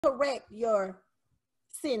correct your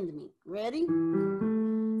send me. Ready?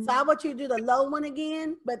 So I want you to do the low one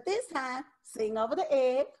again, but this time sing over the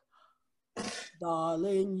egg.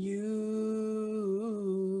 Darling,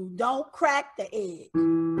 you don't crack the egg.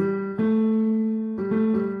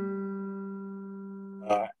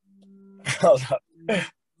 All right. Hold up.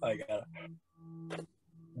 I got it.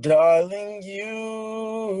 Darling,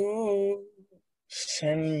 you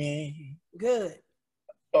send me. Good.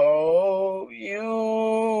 Oh, you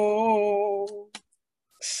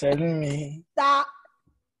send me. Stop.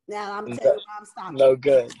 Now I'm telling you I'm stopping. No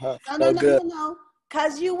good, huh? No.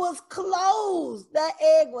 Because you was closed. That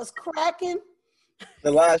egg was cracking.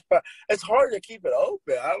 The last part. It's hard to keep it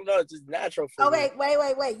open. I don't know. It's just natural for me.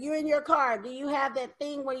 Wait. You're in your car. Do you have that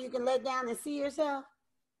thing where you can let down and see yourself?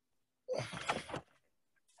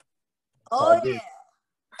 Oh, yeah.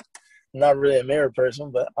 Not really a mirror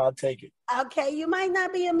person, but I'll take it. Okay, you might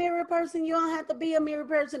not be a mirror person. You don't have to be a mirror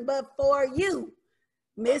person, but for you,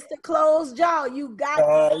 Mr. Closed Jaw, you got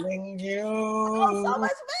Darling, you. Oh, so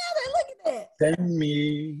much better. Look at that. Send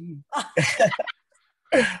me.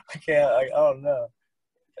 I don't know.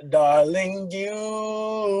 Darling,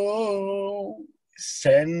 you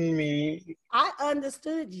send me. I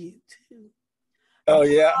understood you too. Oh,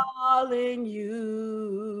 yeah. Darling,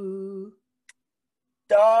 you.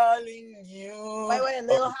 Darling, you. Wait, a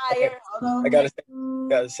little higher. Okay. I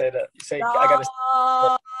gotta say that.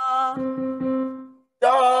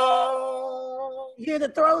 You hear the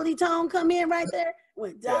throaty tone come in right there?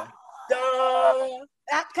 With da.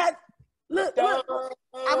 Look.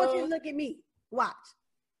 I want you to look at me. Watch.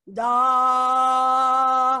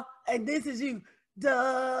 Da. And this is you.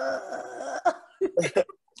 Da.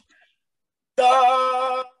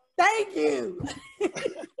 Da. Thank you.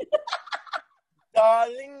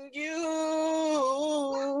 Darling,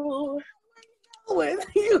 you went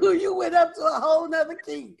up to a whole nother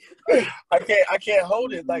key. I can't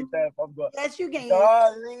hold it like that if I'm going. Yes, you can.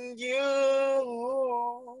 Darling,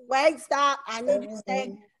 you. Wait, stop. I need you to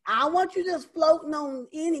stay. I want you just floating on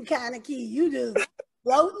any kind of key. You just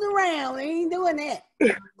floating around. I ain't doing that.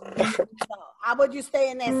 So, how about you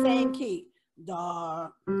stay in that same key?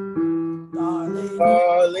 Darling,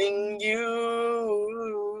 you.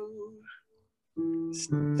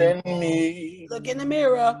 Send me. Look in the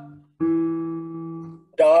mirror.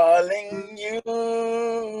 Darling, you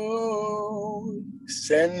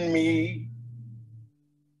send me.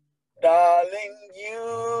 Darling,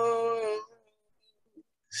 you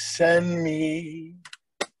send me.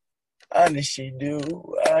 Honey, she do.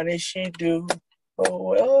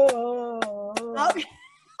 Oh. Okay.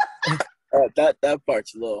 That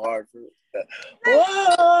part's a little hard for me.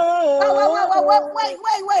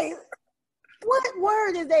 Wait. What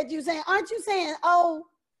word is that you saying? Aren't you saying oh?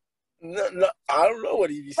 No, I don't know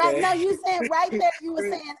what you saying. Right, no, you saying right there. You were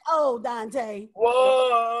saying oh, Dante.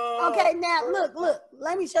 Whoa. Okay, now look.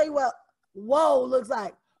 Let me show you what whoa looks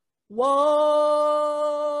like. Whoa.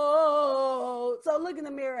 So look in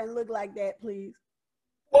the mirror and look like that, please.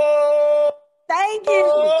 Whoa. Thank you.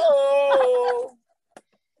 Whoa.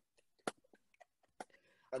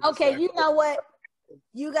 Okay, you know what?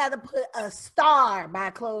 You got to put a star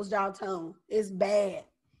by Closed Jaw Tone. It's bad.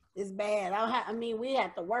 It's bad. We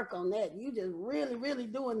have to work on that. You just really, really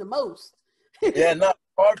doing the most. Yeah, not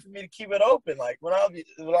hard for me to keep it open. Like when I'm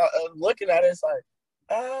looking at it, it's like,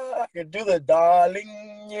 I can do the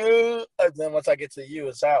darling you. And then once I get to you,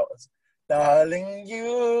 it's out. It's, darling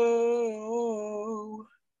you,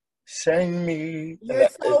 send me. You're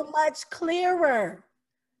so much clearer.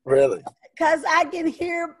 Really? Because I can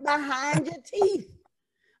hear behind your teeth.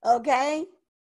 Okay?